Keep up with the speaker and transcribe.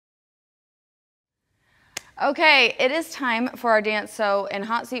Okay, it is time for our dance. So in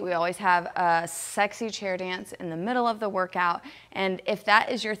Hot Seat, we always have a sexy chair dance in the middle of the workout. And if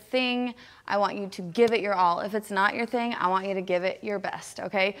that is your thing, I want you to give it your all. If it's not your thing, I want you to give it your best,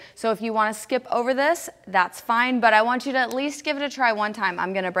 okay? So if you want to skip over this, that's fine, but I want you to at least give it a try one time.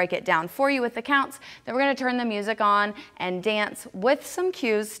 I'm gonna break it down for you with the counts, then we're gonna turn the music on and dance with some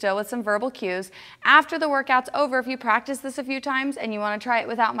cues, still with some verbal cues. After the workout's over, if you practice this a few times and you wanna try it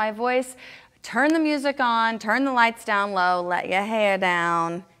without my voice, turn the music on, turn the lights down low, let your hair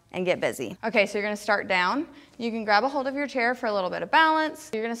down, and get busy. Okay, so you're gonna start down. You can grab a hold of your chair for a little bit of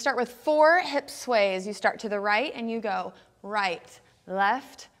balance. You're gonna start with 4 hip sways. You start to the right and you go right,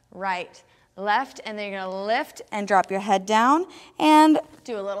 left, and then you're gonna lift and drop your head down and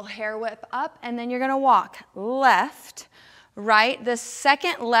do a little hair whip up, and then you're gonna walk left, right. The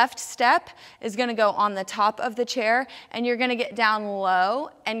second left step is gonna go on the top of the chair, and you're gonna get down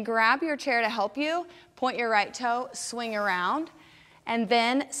low and grab your chair to help you. Point your right toe, swing around, and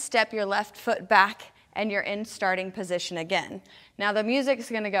then step your left foot back, and you're in starting position again. Now the music is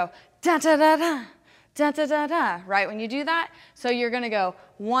gonna go da da da da, da da da da, right when you do that. So you're gonna go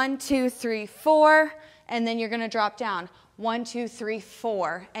 1, 2, 3, 4, and then you're gonna drop down 1, 2, 3,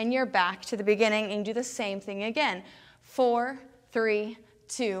 4, and you're back to the beginning, and do the same thing again. 4, 3,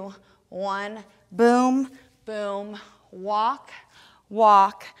 2, 1, boom, boom, walk,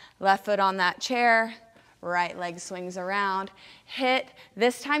 walk, left foot on that chair, right leg swings around, hit.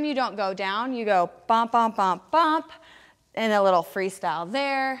 This time you don't go down, you go bump, bump, bump, bump, and a little freestyle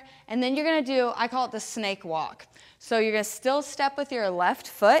there. And then you're gonna do, I call it the snake walk. So you're gonna still step with your left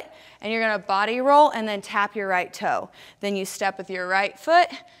foot, and you're gonna body roll and then tap your right toe. Then you step with your right foot,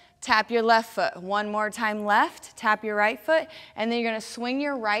 tap your left foot. One more time left, tap your right foot, and then you're gonna swing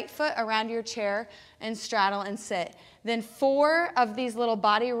your right foot around your chair and straddle and sit. Then 4 of these little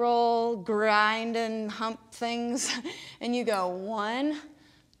body roll, grind and hump things, and you go 1,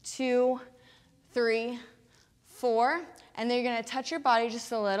 2, 3, 4, and then you're gonna touch your body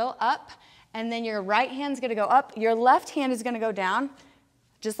just a little up, and then your right hand's gonna go up, your left hand is gonna go down,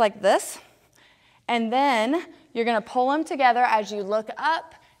 just like this, and then you're gonna pull them together as you look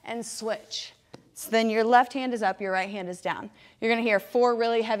up and switch. So then your left hand is up, your right hand is down. You're gonna hear 4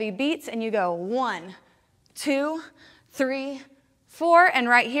 really heavy beats, and you go 1, 2, 3, 4, and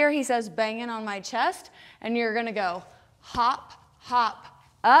right here he says banging on my chest, and you're gonna go hop, hop,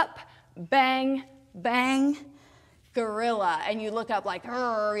 up, bang, bang, gorilla, and you look up like,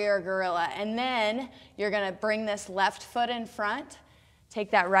 you're a gorilla, and then you're gonna bring this left foot in front,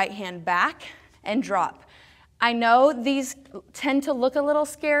 take that right hand back, and drop. I know these tend to look a little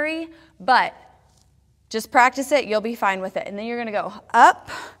scary, but just practice it, you'll be fine with it. And then you're gonna go up,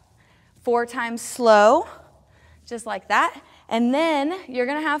 4 times slow, just like that. And then you're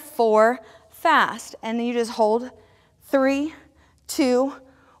gonna have 4 fast. And then you just hold 3, 2,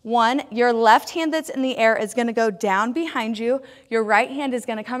 1. Your left hand that's in the air is gonna go down behind you. Your right hand is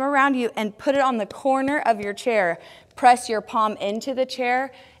gonna come around you and put it on the corner of your chair. Press your palm into the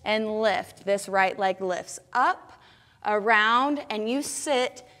chair and lift. This right leg lifts up, around, and you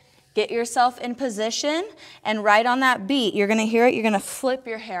sit. Get yourself in position, and right on that beat, you're gonna hear it, you're gonna flip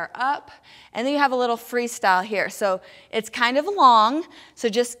your hair up, and then you have a little freestyle here. So it's kind of long, so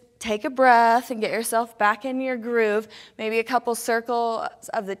just take a breath and get yourself back in your groove. Maybe a couple circles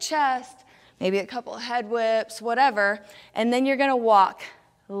of the chest, maybe a couple head whips, whatever. And then you're gonna walk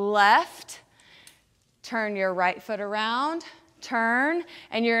left, turn your right foot around, turn,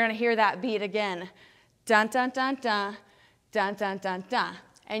 and you're gonna hear that beat again. Dun, dun, dun, dun, dun, dun, dun, dun.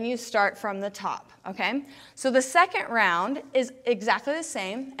 And you start from the top, okay? So the second round is exactly the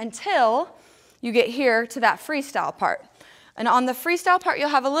same until you get here to that freestyle part. And on the freestyle part, you'll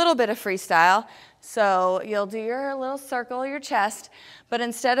have a little bit of freestyle. So you'll do your little circle, your chest, but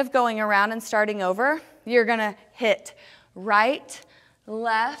instead of going around and starting over, you're gonna hit right,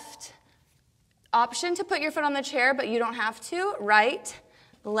 left, option to put your foot on the chair, but you don't have to, right,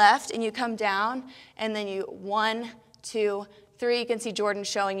 left, and you come down, and then you 1, 2, 3, you can see Jordan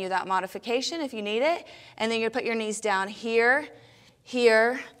showing you that modification if you need it. And then you're gonna put your knees down here,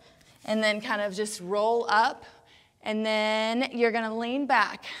 here, and then kind of just roll up. And then you're gonna lean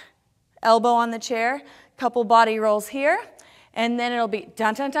back, elbow on the chair, couple body rolls here, and then it'll be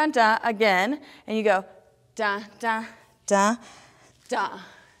dun, dun, dun, dun again. And you go dun, dun, dun, dun.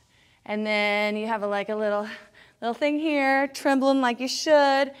 And then you have like a little thing here, trembling like you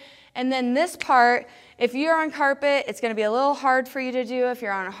should. And then this part, if you're on carpet, it's gonna be a little hard for you to do. If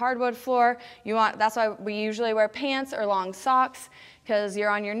you're on a hardwood floor, that's why we usually wear pants or long socks, because you're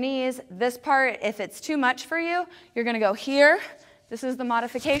on your knees. This part, if it's too much for you, you're gonna go here, This is the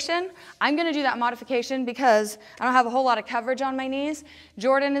modification. I'm gonna do that modification because I don't have a whole lot of coverage on my knees.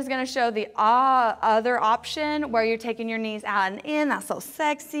 Jordan is gonna show the other option where you're taking your knees out and in. That's so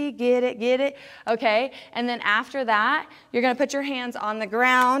sexy, get it, okay? And then after that, you're gonna put your hands on the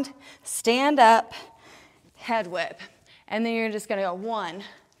ground, stand up, head whip. And then you're just gonna go 1,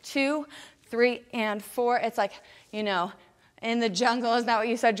 2, 3, and 4. It's like, you know, in the jungle. Isn't that what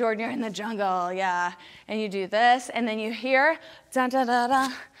you said, Jordan? You're in the jungle, yeah. And you do this, and then you hear, da da da da,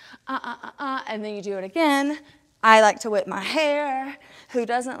 and then you do it again. I like to whip my hair. Who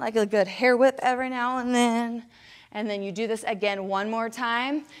doesn't like a good hair whip every now and then? And then you do this again one more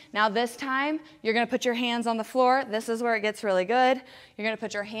time. Now this time, you're gonna put your hands on the floor. This is where it gets really good. You're gonna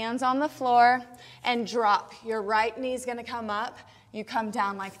put your hands on the floor and drop. Your right knee's gonna come up. You come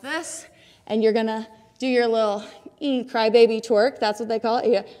down like this, and you're gonna do your little crybaby twerk. That's what they call it.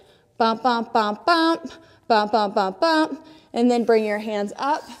 Yeah. Bump, bump, bump, bump, bump, bump, bump, bump. And then bring your hands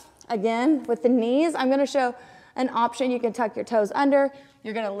up again with the knees. I'm gonna show an option. You can tuck your toes under.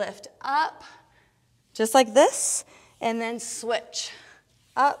 You're gonna lift up just like this, and then switch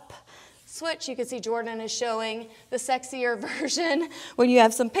up, switch. You can see Jordan is showing the sexier version when you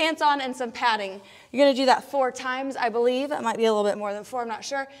have some pants on and some padding. You're gonna do that 4 times, I believe. It might be a little bit more than 4, I'm not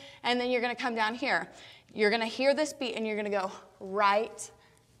sure. And then you're gonna come down here. You're gonna hear this beat and you're gonna go right,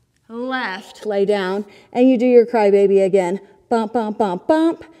 left, lay down, and you do your crybaby again. Bump, bump, bump,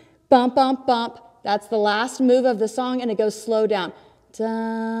 bump, bump, bump, bump. That's the last move of the song, and it goes slow down.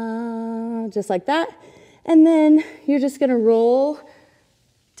 Da, just like that. And then you're just gonna roll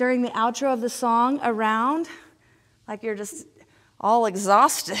during the outro of the song around like you're just all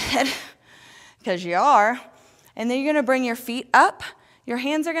exhausted, because you are. And then you're gonna bring your feet up. Your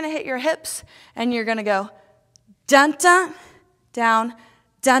hands are gonna hit your hips, and you're gonna go dun-dun, down,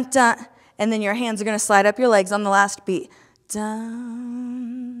 dun-dun, and then your hands are gonna slide up your legs on the last beat.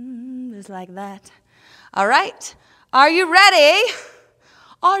 Dun, just like that. All right, are you ready?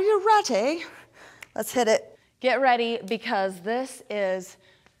 Are you ready? Let's hit it. Get ready, because this is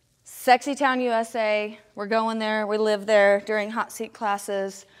Sexy Town, USA. We're going there, we live there during hot seat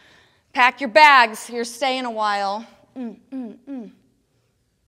classes. Pack your bags, you're staying a while.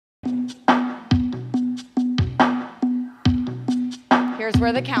 Here's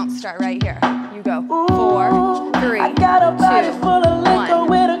where the counts start, right here. You go 4, 3, 2, 1.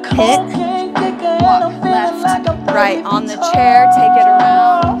 Hit, walk left, right on the chair, take it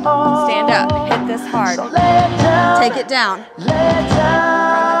around, stand up, hit this hard, take it down, from the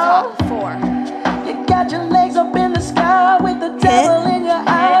top, 4. You got your legs up in the sky with the devil in your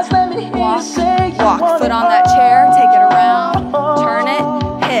eyes. Let me hear you say you walk, foot on that chair, take it around, turn it,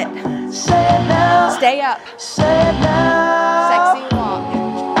 hit, stay up, sexy walk.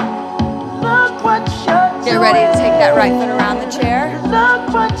 Get ready to take that right foot around the chair.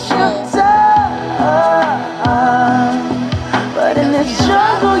 But in this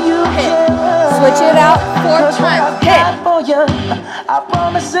jungle you hit. Switch it out 4 times. Hit. I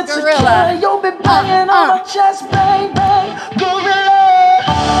promise it's gorilla. You'll be banging on my chest, bang, bang. Gorilla.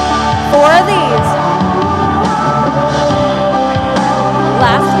 4 of these.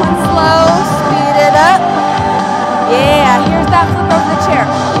 Last one slow. Speed it up. Yeah, here's that flip over the chair.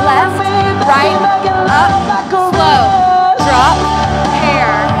 Left, right, up, slow, drop, hair.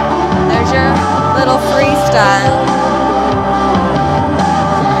 There's your little freestyle.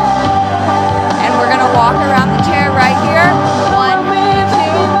 And we're gonna walk around the chair right here. 1,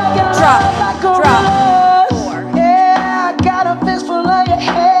 2, drop, drop, 4. Yeah, I got a fistful of your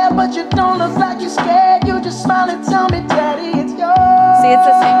hair, but you don't look like you're scared. You just smile and tell me, Daddy, it's yours. See, it's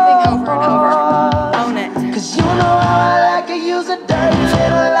the same thing over and over. Own it. 'Cause you know how I like to use a dirty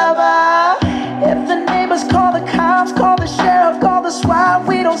little lover. If the neighbors call the cops, call the sheriff, call the SWAT,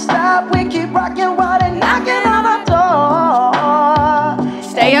 we don't stop, we keep rocking while they're knocking on our door.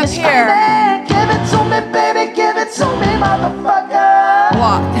 Stay up here. Give it to me, baby, give it to me, motherfucker.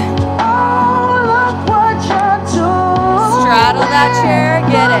 Walk. Oh, look what you do. Straddle that chair,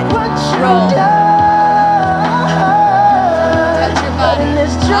 get it. Roll. Touch your body.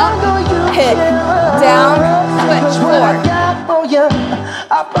 Up, hit, down, switch, 4.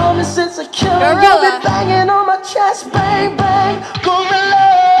 I promise it's a killer. Gorilla. You'll be banging on my chest, bang, bang, gorilla.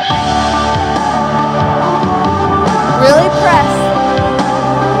 Really press.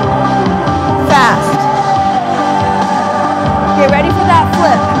 Fast. Get ready for that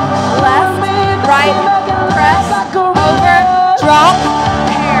flip. Left, right, press, over, drop,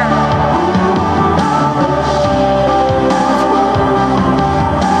 hair.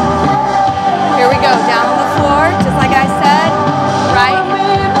 Here we go, down on the floor, just like I said. Right,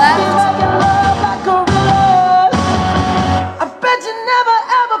 left. I bet you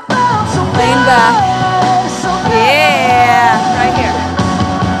back. Yeah, right here.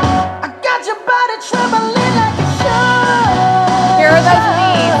 I got your body trembling like a show. Here are those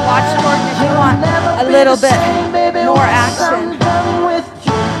knees. Watch Jordan if you want a little bit more action.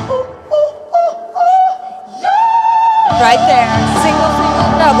 Right there. Single, single,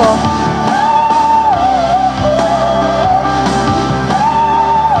 double.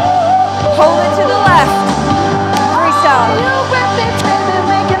 Hold it to the left. Freestyle.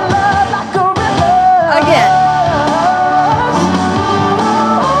 Again.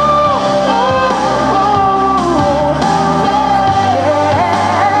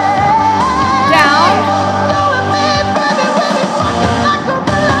 Down.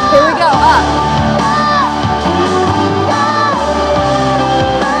 Here we go. Up.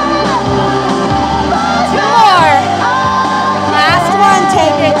 Two more. Last one.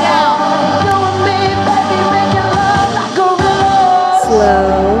 Take it down.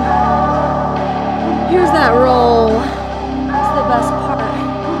 Slow. Here's that roll. It's the best part.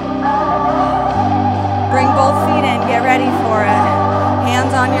 Bring both feet in. Get ready for it.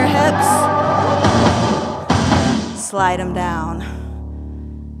 Hands on your hips. Slide them down.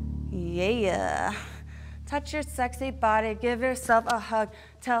 Yeah. Touch your sexy body. Give yourself a hug.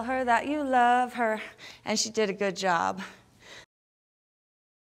 Tell her that you love her. And she did a good job.